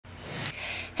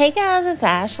Hey guys, it's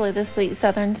Ashley, the Sweet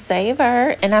Southern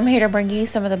Saver, and I'm here to bring you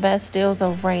some of the best deals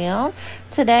around.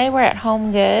 Today we're at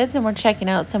Homegoods and we're checking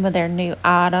out some of their new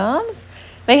items.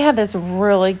 They have this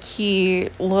really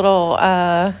cute little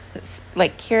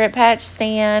like carrot patch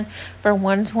stand for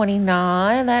 $129.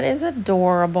 That is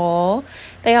adorable.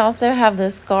 They also have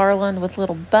this garland with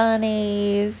little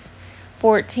bunnies,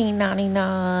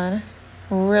 $14.99.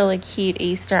 Really cute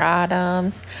Easter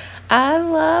items. I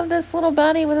love this little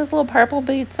bunny with his little purple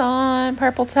boots on,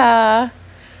 purple tie.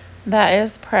 That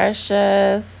is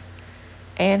precious.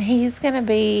 And he's going to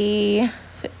be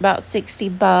about 60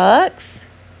 bucks.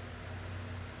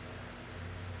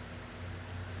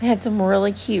 They had some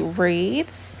really cute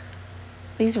wreaths.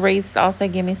 These wreaths also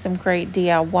give me some great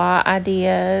DIY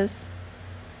ideas.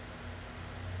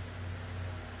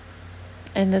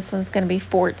 And this one's going to be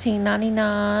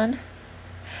 $14.99.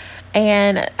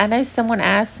 And I know someone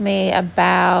asked me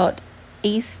about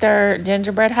Easter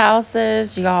gingerbread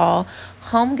houses. Y'all,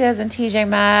 Homegoods and TJ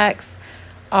Maxx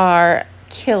are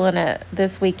killing it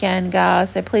this weekend,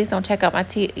 guys. So please don't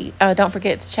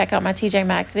forget to check out my TJ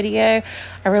Maxx video.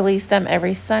 I release them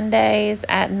every Sundays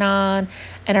at 9,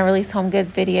 and I release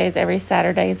Homegoods videos every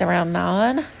Saturdays around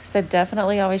 9. So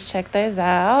definitely always check those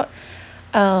out.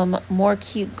 More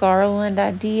cute garland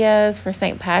ideas for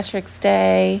St. Patrick's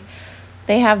Day.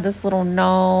 They have this little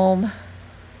gnome,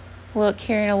 look,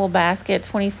 carrying a little basket,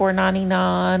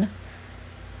 $24.99.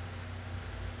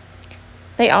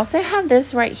 They also have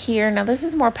this right here. Now, this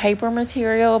is more paper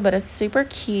material, but it's super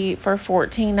cute for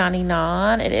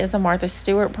 $14.99. It is a Martha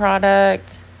Stewart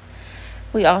product.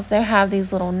 We also have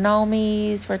these little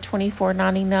gnomies for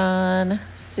 $24.99.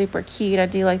 Super cute. I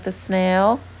do like the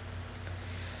snail.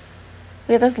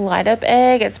 We have this light up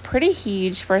egg. It's pretty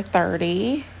huge for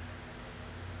 $30.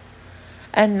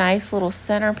 A nice little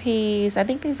centerpiece. I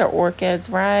think these are orchids,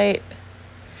 right?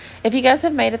 If you guys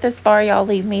have made it this far, y'all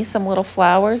leave me some little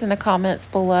flowers in the comments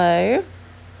below.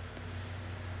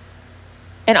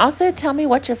 And also tell me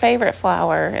what's your favorite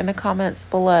flower in the comments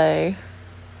below.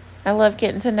 I love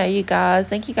getting to know you guys.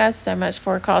 Thank you guys so much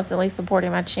for constantly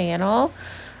supporting my channel.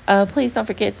 Please don't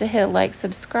forget to hit like,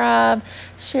 subscribe,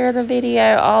 share the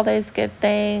video, all those good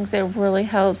things. It really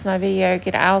helps my video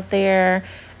get out there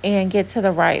and get to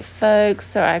the right folks.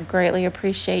 So I greatly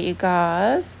appreciate you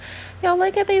guys. Y'all,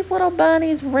 look at these little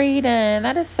bunnies reading.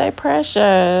 That is so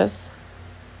precious.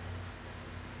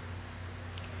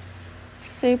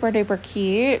 Super duper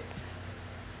cute.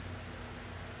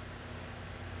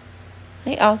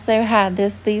 They also had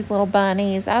these little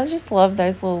bunnies. I just love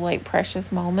those little like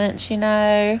precious moments, you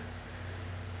know.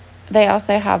 They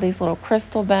also have these little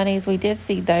crystal bunnies. We did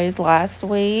see those last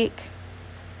week.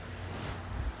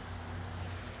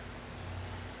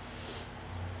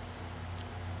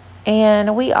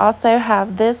 And we also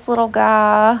have this little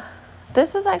guy.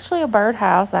 This is actually a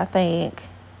birdhouse, I think.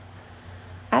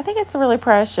 I think it's really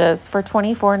precious for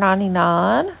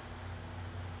 $24.99.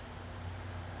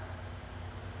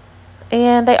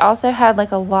 And they also had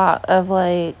like a lot of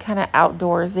like kind of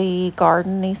outdoorsy,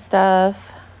 garden-y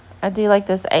stuff. I do like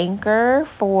this anchor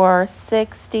for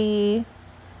 $60.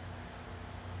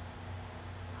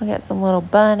 We got some little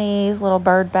bunnies, little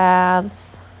bird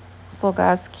baths. This little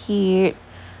guy's cute.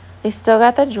 They still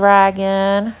got the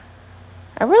dragon.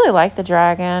 I really like the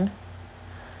dragon.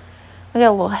 We got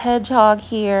a little hedgehog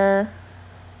here.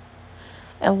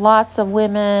 And lots of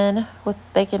women with,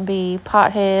 they can be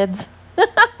pot heads.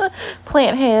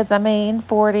 Plant heads, I mean,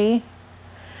 $40.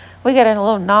 We got a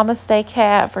little namaste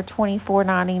cat for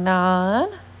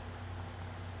 $24.99.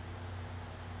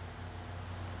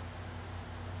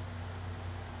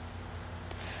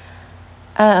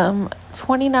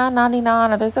 $29.99.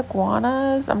 Are those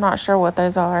iguanas? I'm not sure what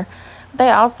those are. They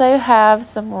also have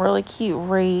some really cute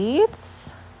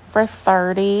wreaths for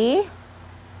 $30.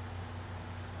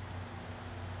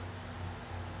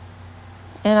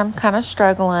 And I'm kind of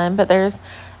struggling, but there's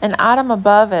an item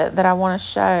above it that I want to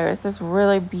show. It's this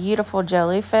really beautiful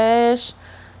jellyfish.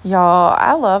 Y'all,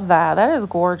 I love that. That is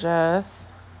gorgeous.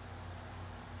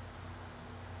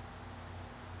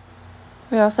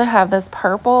 We also have this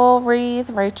purple wreath,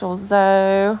 Rachel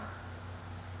Zoe.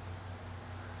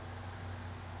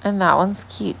 And that one's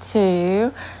cute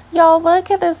too. Y'all, look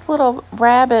at this little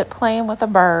rabbit playing with a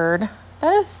bird.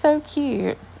 That is so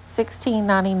cute.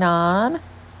 $16.99.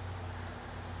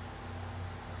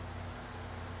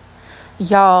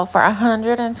 Y'all, for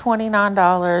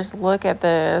 $129, look at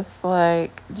this.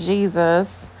 Like,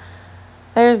 Jesus.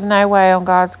 There's no way on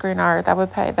God's green earth I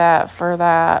would pay that for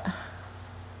that.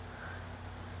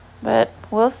 But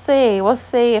we'll see. We'll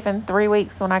see if in 3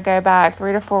 weeks when I go back,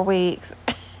 3 to 4 weeks,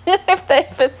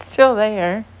 if it's still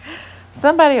there.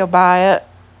 Somebody will buy it.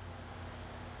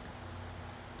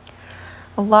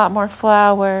 A lot more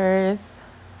flowers.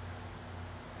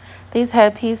 These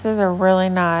headpieces are really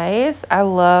nice. I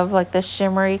love like the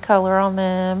shimmery color on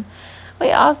them.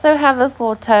 We also have this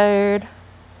little toad.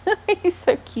 He's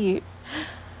so cute.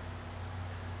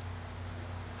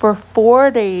 For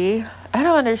 $40. I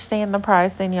don't understand the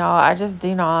pricing, y'all. I just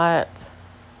do not.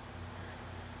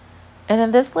 And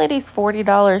then this lady's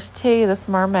 $40 too, this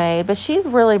mermaid. But she's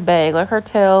really big. Like her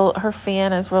tail, her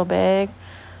fin is real big.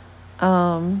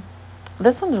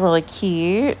 This one's really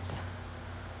cute.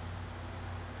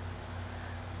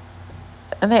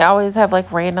 And they always have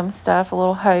like random stuff. A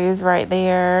little hose right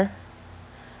there.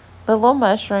 The little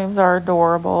mushrooms are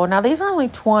adorable. Now these are only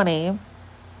 $20.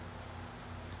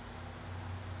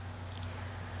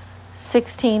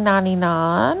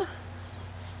 $16.99.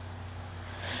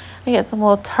 We got some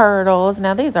little turtles.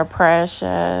 Now these are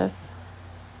precious.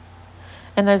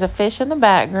 And there's a fish in the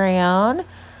background.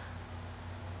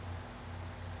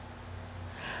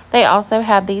 They also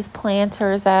had these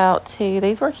planters out too.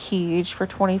 These were huge for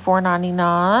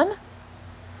 $24.99.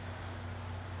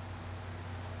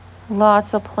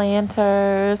 Lots of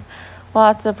planters.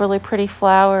 Lots of really pretty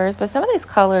flowers. But some of these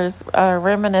colors are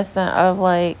reminiscent of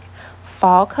like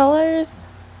fall colors.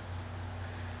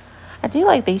 I do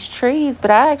like these trees, but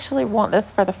I actually want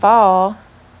this for the fall.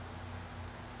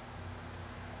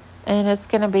 And it's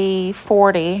going to be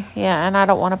 $40. Yeah, and I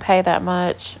don't want to pay that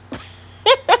much.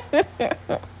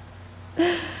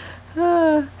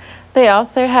 They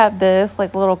also have this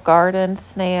like little garden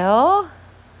snail.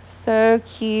 So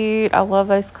cute. I love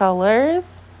those colors.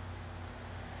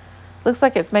 Looks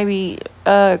like it's maybe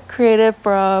created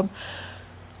from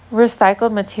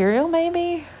recycled material,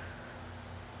 maybe.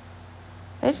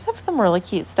 They just have some really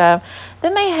cute stuff.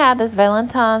 Then they had this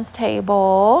Valentine's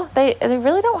table. They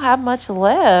really don't have much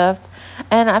left.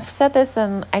 And I've said this,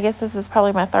 and I guess this is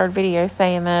probably my third video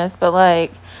saying this, but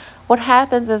like what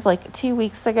happens is like 2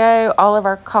 weeks ago, all of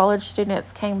our college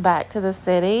students came back to the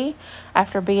city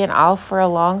after being off for a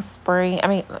long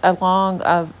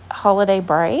holiday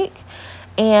break.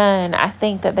 And I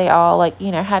think that they all like,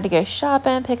 you know, had to go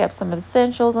shopping, pick up some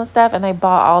essentials and stuff, and they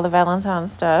bought all the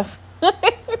Valentine's stuff.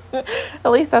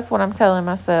 At least that's what I'm telling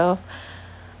myself.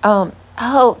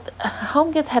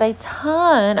 Homegoods had a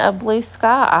ton of blue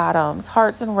sky items.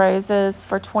 Hearts and roses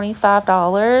for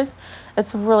 $25.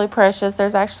 It's really precious.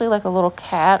 There's actually like a little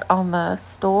cat on the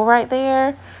stool right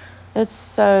there. It's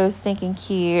so stinking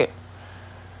cute.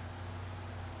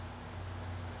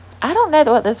 I don't know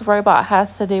what this robot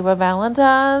has to do with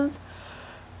Valentine's.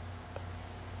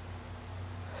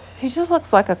 He just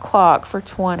looks like a clock for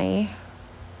 $20.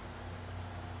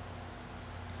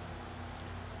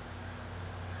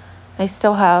 They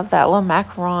still have that little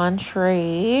macaron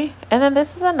tree. And then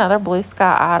this is another blue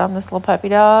sky item, this little puppy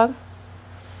dog.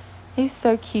 He's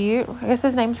so cute. I guess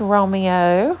his name's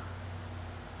Romeo.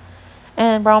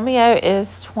 And Romeo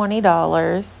is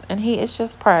 $20. And he is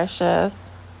just precious.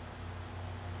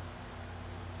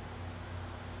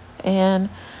 And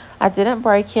I didn't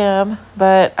break him,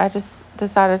 but I just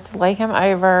decided to lay him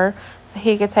over so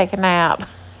he could take a nap.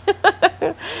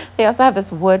 They also have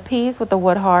this wood piece with the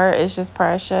wood heart. It's just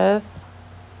precious.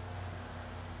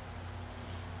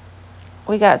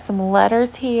 We got some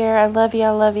letters here. I love you, I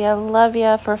love you, I love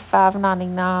you for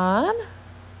 $5.99.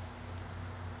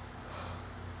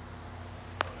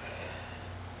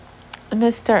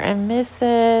 Mr. and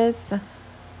Mrs.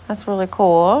 That's really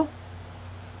cool.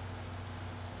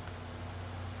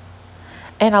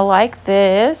 And I like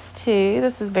this too.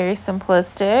 This is very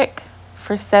simplistic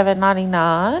for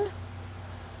 $7.99.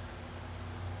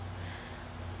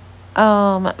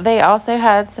 They also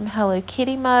had some Hello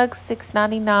Kitty mugs,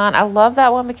 $6.99. I love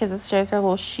that one because it shows her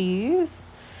little shoes.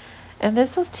 And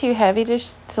this was too heavy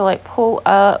to like pull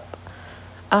up.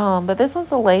 But this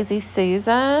one's a Lazy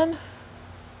Susan.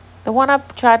 The one I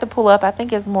tried to pull up, I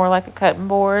think, is more like a cutting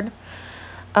board.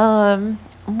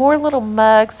 More little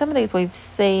mugs. Some of these we've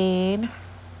seen.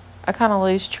 I kind of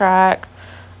lose track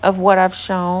of what I've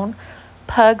shown.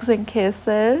 Pugs and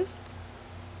Kisses.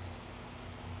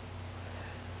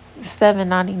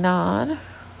 $7.99.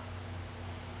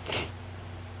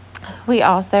 We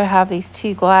also have these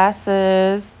two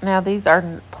glasses. Now these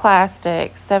are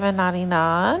plastic,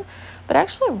 $7.99, but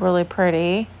actually really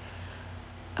pretty.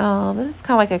 This is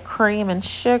kind of like a cream and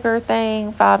sugar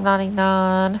thing,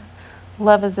 $5.99.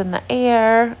 Love is in the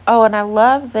air. Oh, and I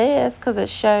love this because it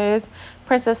shows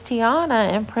Princess Tiana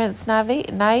and Prince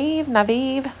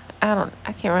Naviv. I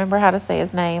can't remember how to say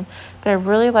his name, but I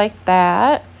really like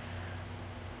that.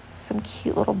 Some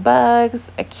cute little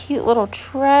bugs, a cute little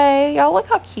tray. Y'all, look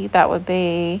how cute that would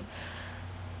be.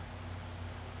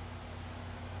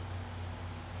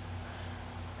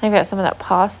 They've got some of that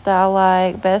pasta I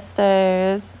like,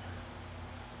 Bestos.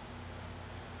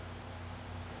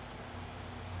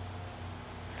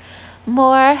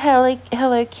 More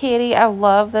Hello Kitty. I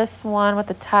love this one with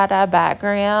the tie-dye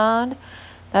background.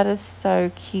 That is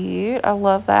so cute. I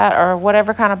love that, or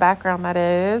whatever kind of background that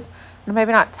is.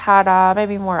 Maybe not tie-dye,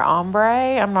 maybe more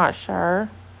ombre. I'm not sure.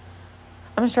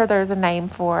 I'm sure there's a name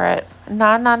for it.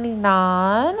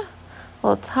 $9.99.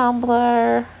 Little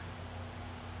tumbler.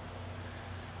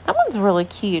 That one's really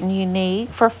cute and unique.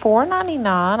 For $4.99,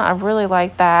 I really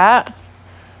like that.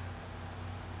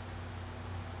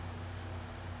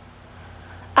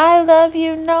 I love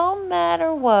you no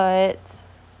matter what.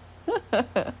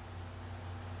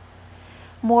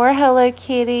 More Hello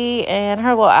Kitty, and her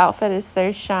little outfit is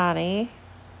so shiny.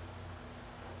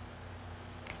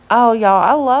 Oh, y'all,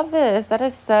 I love this. That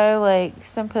is so, like,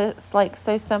 simple. It's, like,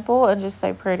 so simple and just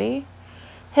so pretty.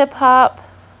 Hip hop.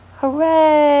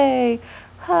 Hooray.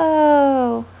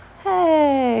 Ho.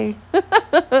 Hey.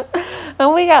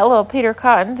 And we got little Peter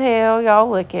Cottontail. Y'all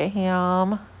look at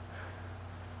him.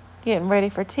 Getting ready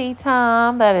for tea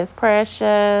time. That is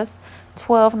precious.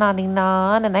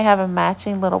 $12.99, and they have a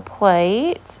matching little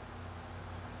plate.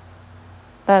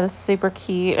 That is super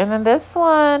cute. And then this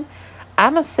one,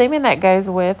 I'm assuming that goes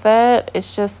with it.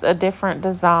 It's just a different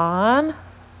design.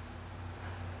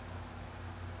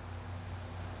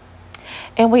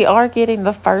 And we are getting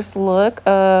the first look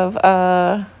of,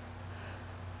 I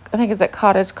think it's at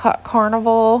Cottage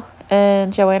Carnival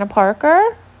and Joanna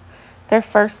Parker. Their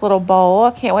first little bowl.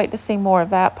 I can't wait to see more of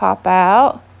that pop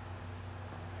out.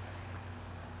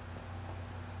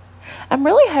 I'm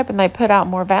really hoping they put out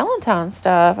more Valentine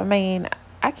stuff. I mean,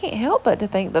 I can't help but to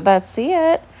think that that's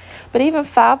it. But even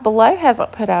Five Below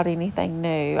hasn't put out anything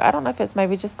new. I don't know if it's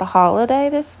maybe just the holiday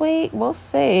this week. We'll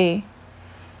see.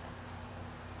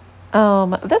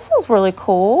 This was really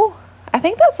cool. I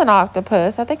think that's an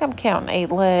octopus. I think I'm counting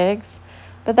 8 legs.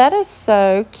 But that is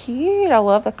so cute. I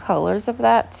love the colors of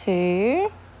that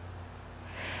too.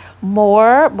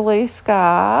 More blue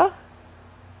sky.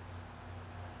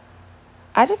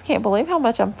 I just can't believe how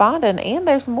much I'm finding. And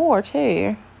there's more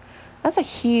too. That's a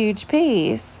huge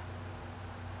piece.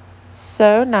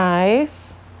 So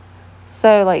nice.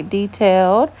 So like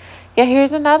detailed. Yeah,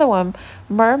 here's another one.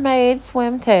 Mermaid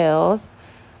swimtails.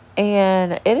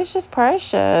 And it is just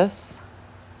precious.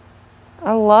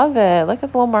 I love it. Look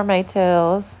at the little mermaid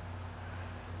tails.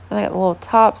 And they got the little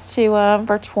tops to them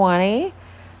for $20.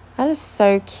 That is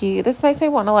so cute. This makes me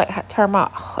want to like turn my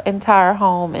entire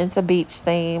home into beach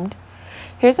themed.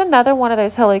 Here's another one of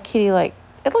those Hello Kitty, like,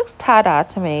 it looks tie-dye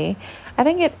to me. I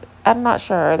think it, I'm not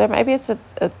sure. There maybe it's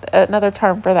another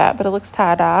term for that, but it looks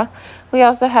tie-dye. We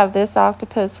also have this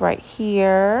octopus right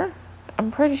here.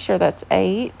 I'm pretty sure that's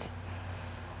 8.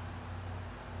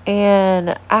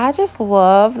 And I just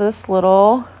love this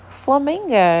little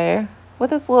flamingo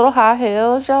with its little high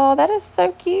heels, y'all. That is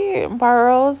so cute. And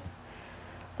pearls.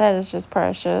 That is just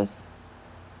precious.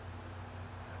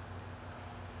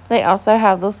 They also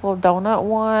have this little donut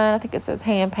one. I think it says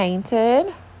hand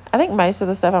painted. I think most of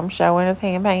the stuff I'm showing is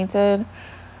hand painted.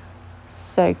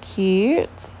 So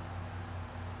cute.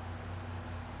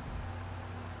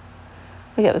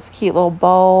 We got this cute little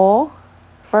bowl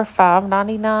for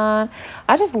 $5.99.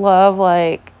 I just love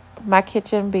like my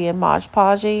kitchen being Mod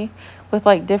Podgey with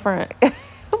like different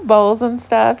bowls and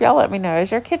stuff. Y'all let me know.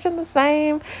 Is your kitchen the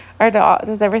same, or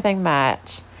does everything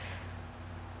match?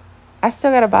 I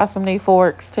still got to buy some new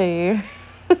forks too.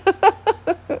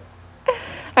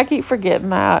 I keep forgetting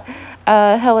that.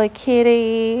 Hello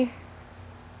Kitty.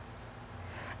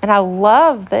 And I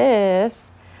love this,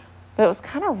 but it was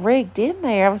kind of rigged in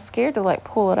there. I was scared to like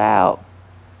pull it out.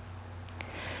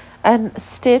 And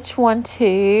Stitch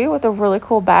 1-2 with a really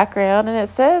cool background. And it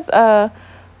says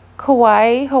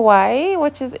Kauai, Hawaii,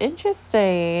 which is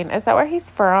interesting. Is that where he's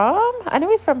from? I knew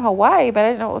he's from Hawaii, but I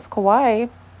didn't know it was Kauai.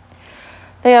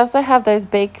 They also have those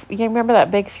big, you remember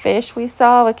that big fish we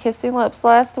saw with kissing lips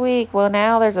last week? Well,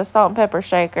 now there's a salt and pepper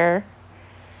shaker.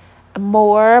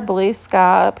 More blue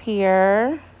sky up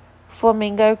here.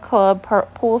 Flamingo Club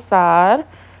poolside.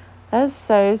 That is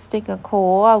so stinking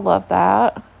cool. I love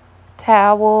that.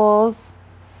 Towels.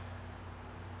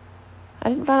 I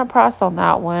didn't find a price on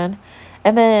that one.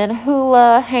 And then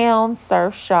Hula Hound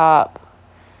Surf Shop.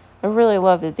 I really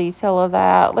love the detail of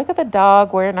that. Look at the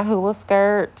dog wearing a hula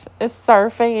skirt. It's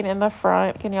surfing in the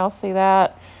front. Can y'all see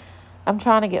that? I'm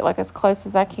trying to get like as close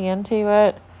as I can to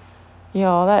it.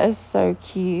 Y'all, that is so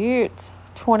cute.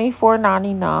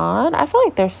 $24.99. I feel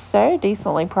like they're so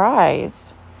decently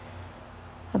priced.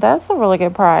 That's a really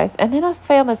good price. And then I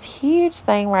found this huge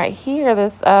thing right here.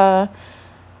 This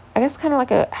I guess kind of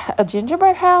like a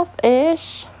gingerbread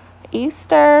house-ish.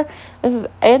 Easter. This is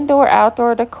indoor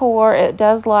outdoor decor. It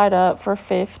does light up for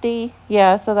 50.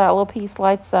 Yeah, so that little piece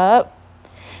lights up.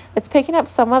 It's picking up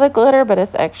some of the glitter, but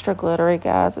it's extra glittery,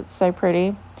 guys. It's so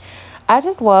pretty. I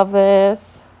just love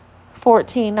this.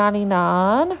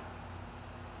 $14.99.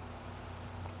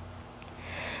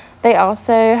 They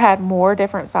also had more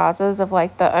different sizes of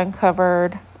like the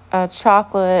uncovered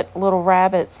chocolate little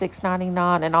rabbit,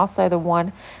 $6.99, and also the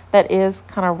one that is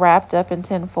kind of wrapped up in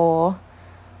tinfoil.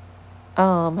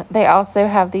 They also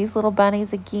have these little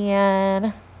bunnies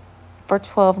again for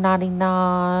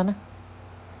 $12.99.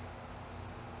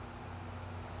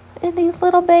 And these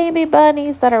little baby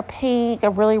bunnies that are pink, a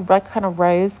really kind of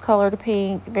rose colored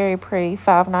pink, very pretty,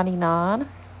 $5.99.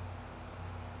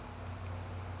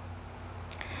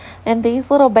 And these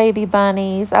little baby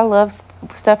bunnies, I love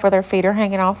stuff where their feet are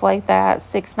hanging off like that,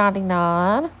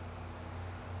 $6.99.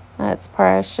 That's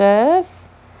precious.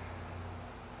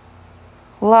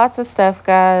 Lots of stuff,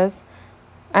 guys.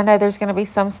 I know there's going to be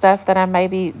some stuff that I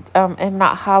maybe am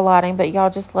not highlighting, but y'all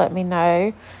just let me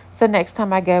know. So next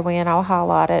time I go in, I'll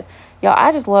highlight it. Y'all,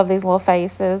 I just love these little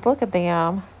faces. Look at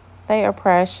them. They are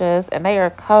precious, and they are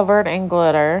covered in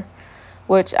glitter,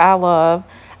 which I love.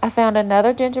 I found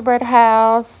another gingerbread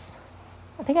house.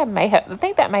 I think that may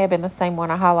have been the same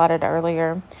one I highlighted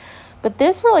earlier. But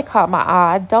this really caught my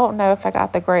eye. I don't know if I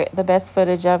got the best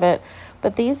footage of it,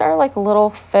 but these are like little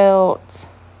felt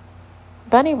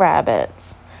bunny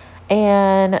rabbits.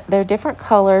 And they're different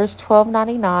colors,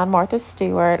 $12.99, Martha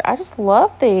Stewart. I just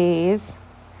love these.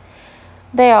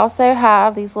 They also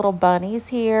have these little bunnies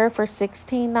here for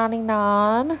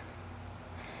 $16.99.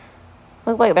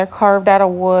 Look like they're carved out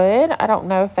of wood. I don't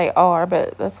know if they are,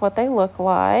 but that's what they look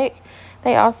like.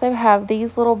 They also have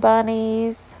these little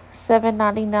bunnies,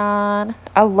 $7.99.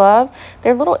 I love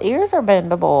their little ears are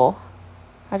bendable.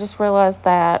 I just realized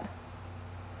that.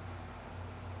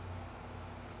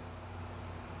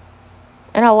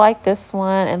 And I like this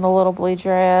one in the little blue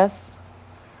dress.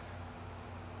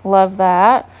 Love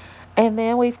that. And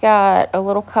then we've got a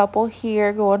little couple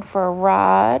here going for a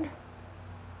ride.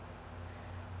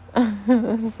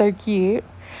 So cute.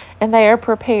 And they are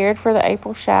prepared for the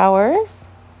April showers.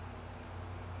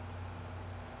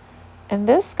 And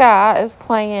this guy is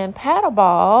playing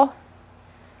paddleball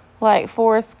like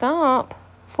Forrest Gump,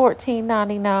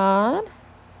 $14.99.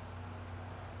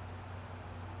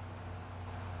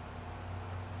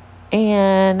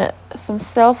 And some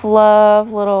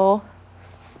self-love little,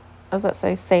 what does that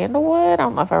say, sandalwood? I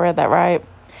don't know if I read that right.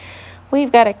 We've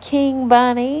got a king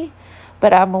bunny,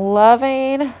 but I'm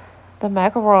loving the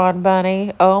macaron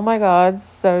bunny. Oh my God,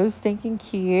 so stinking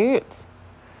cute.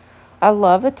 I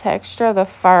love the texture of the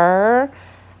fur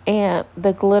and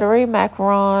the glittery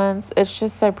macarons. It's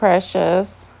just so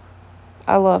precious.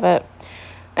 I love it.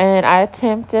 And I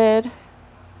attempted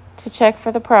to check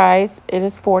for the price. It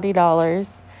is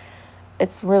 $40.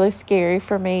 It's really scary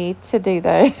for me to do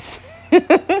those.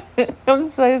 I'm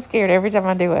so scared every time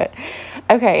I do it.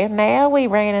 Okay, and now we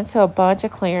ran into a bunch of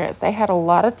clearance. They had a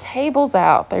lot of tables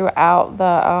out throughout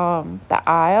the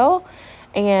aisle,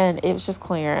 and it was just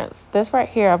clearance. This right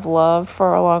here I've loved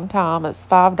for a long time. It's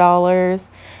 $5.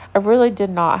 I really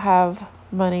did not have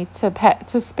money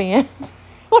to spend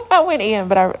when I went in,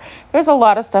 but there's a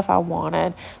lot of stuff I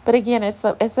wanted. But again, it's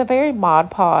a very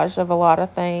Mod Podge of a lot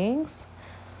of things.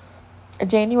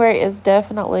 January is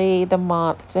definitely the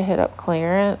month to hit up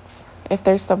clearance. If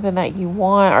there's something that you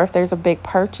want, or if there's a big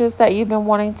purchase that you've been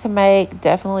wanting to make,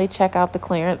 definitely check out the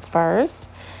clearance first.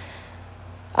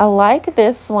 I like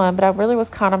this one, but I really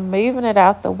was kind of moving it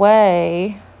out the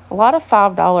way. A lot of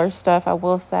 $5 stuff, I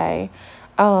will say,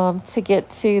 to get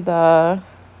to the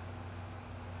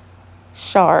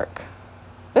shark.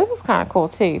 This is kind of cool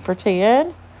too for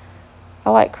 10. I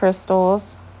like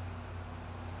crystals.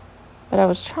 But I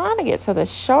was trying to get to the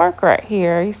shark right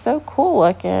here. He's so cool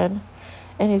looking.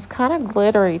 And he's kind of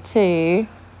glittery too.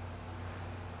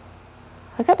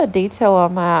 Look at the detail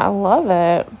on that. I love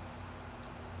it.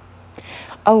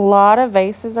 A lot of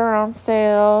vases are on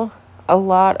sale. A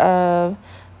lot of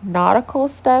nautical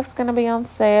stuff's going to be on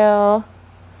sale.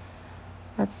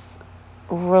 That's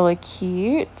really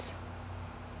cute.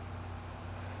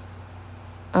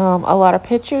 A lot of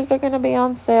pictures are going to be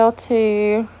on sale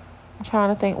too. I'm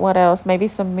trying to think what else. Maybe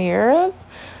some mirrors.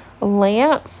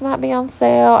 Lamps might be on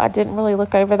sale. I didn't really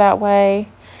look over that way.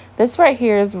 This right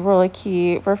here is really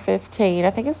cute for $15. I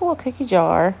think it's a little cookie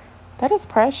jar. That is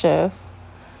precious.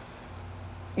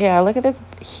 Yeah, look at this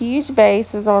huge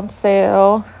vase is on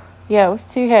sale. Yeah, it was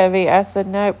too heavy. I said,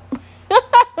 nope.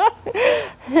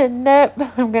 Nope,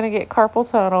 I'm going to get carpal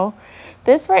tunnel.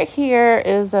 This right here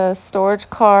is a storage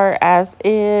cart as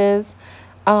is.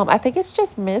 I think it's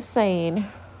just missing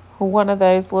one of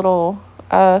those little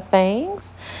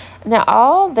things. Now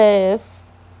all this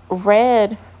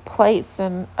red plates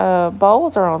and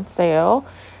bowls are on sale.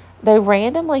 They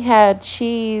randomly had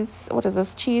cheese, what is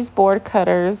this, cheese board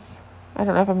cutters. I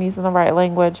don't know if I'm using the right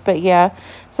language, but yeah.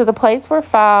 So the plates were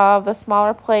 $5, the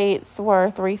smaller plates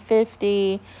were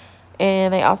 $3.50,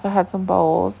 and they also had some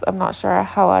bowls. I'm not sure I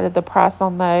highlighted the price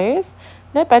on those.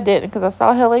 Nope, I didn't, because I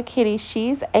saw Hello Kitty.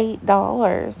 She's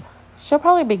 $8. She'll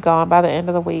probably be gone by the end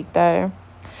of the week though.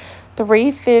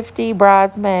 $3.50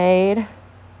 bridesmaid.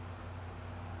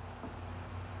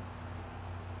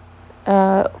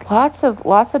 Lots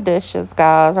of dishes,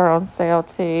 guys, are on sale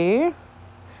too.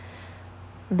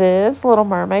 This Little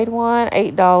Mermaid one,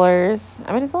 $8.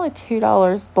 I mean, it's only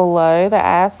 $2 below the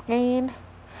asking,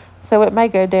 so it may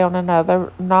go down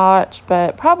another notch,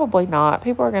 but probably not.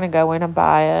 People are going to go in and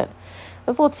buy it.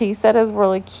 This little tea set is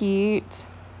really cute.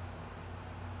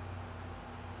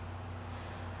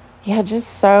 Yeah, just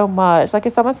so much. Like,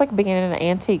 it's almost like being in an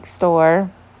antique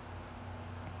store.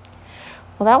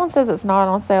 Well, that one says it's not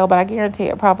on sale, but I guarantee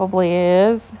it probably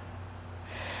is.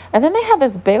 And then they have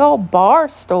this big old bar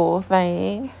stool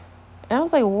thing. And I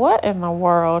was like, what in the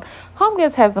world?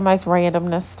 Homegoods has the most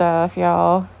randomness stuff,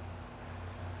 y'all.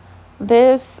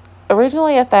 This,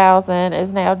 originally $1,000,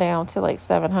 is now down to like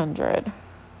 $700.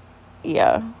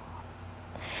 Yeah.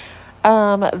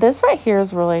 This right here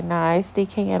is really nice.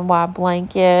 DKNY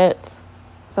blanket.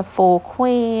 It's a full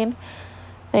queen.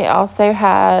 They also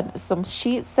had some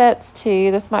sheet sets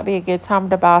too. This might be a good time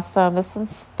to buy some. This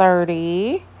one's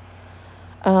 $30.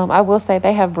 I will say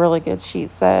they have really good sheet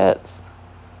sets.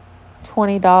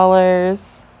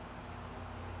 $20.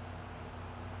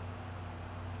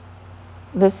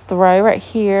 This throw right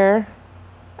here,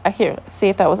 I can't see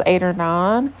if that was 8 or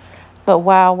 9, but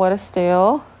wow, what a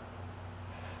steal.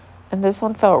 And this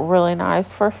one felt really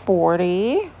nice for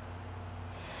 $40.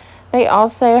 They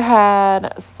also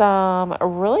had some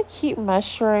really cute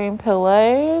mushroom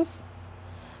pillows.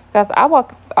 Guys, I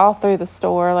walk all through the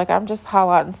store. Like, I'm just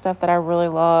highlighting stuff that I really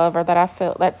love or that I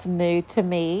feel that's new to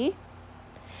me.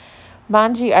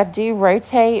 Mind you, I do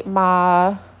rotate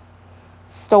my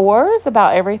stores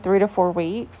about every 3 to 4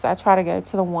 weeks. I try to go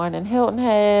to the one in Hilton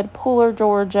Head, Pooler,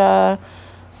 Georgia,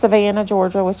 Savannah,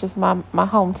 Georgia, which is my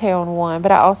hometown one.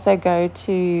 But I also go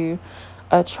to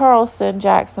Charleston,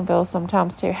 Jacksonville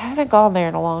sometimes too. I haven't gone there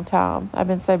in a long time. I've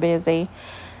been so busy.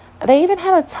 They even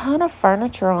had a ton of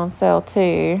furniture on sale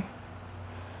too.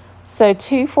 So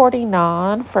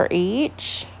 $249 for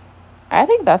each. I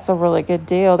think that's a really good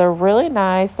deal. They're really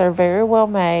nice. They're very well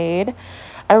made.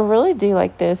 I really do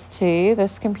like this too.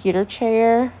 This computer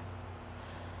chair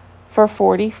for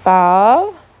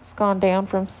 $45. It's gone down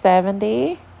from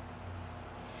 $70.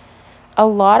 A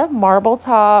lot of marble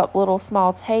top, little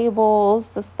small tables.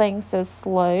 This thing says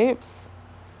slopes.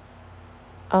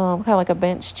 Kind of like a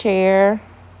bench chair.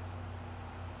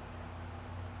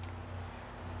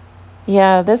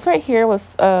 Yeah, this right here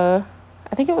was, I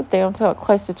think it was down to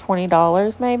close to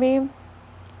 $20 maybe.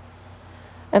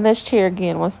 And this chair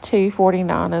again was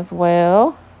 $249 as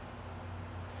well.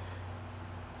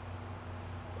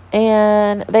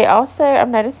 And they also,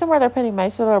 I'm noticing where they're putting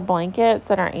most of their blankets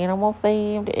that are animal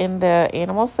themed in the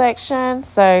animal section.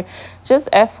 So just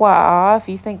FYI, if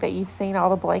you think that you've seen all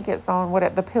the blankets on what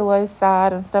at the pillow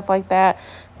side and stuff like that,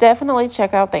 definitely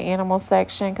check out the animal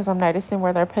section, because I'm noticing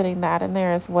where they're putting that in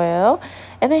there as well.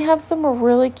 And they have some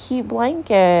really cute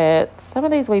blankets. Some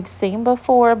of these we've seen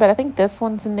before, but I think this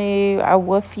one's new. I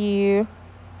woof you.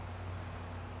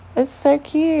 It's so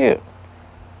cute.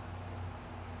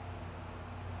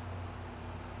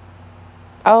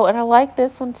 Oh, and I like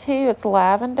this one too. It's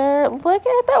lavender. Look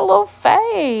at that little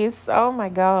face. Oh my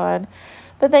God.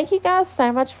 But thank you guys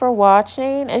so much for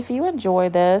watching. If you enjoy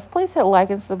this, please hit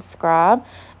like and subscribe.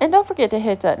 And don't forget to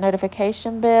hit that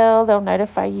notification bell. They'll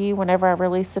notify you whenever I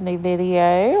release a new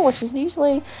video, which is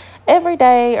usually every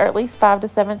day or at least 5 to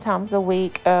 7 times a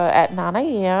week at 9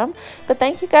 a.m. But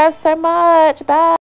thank you guys so much. Bye.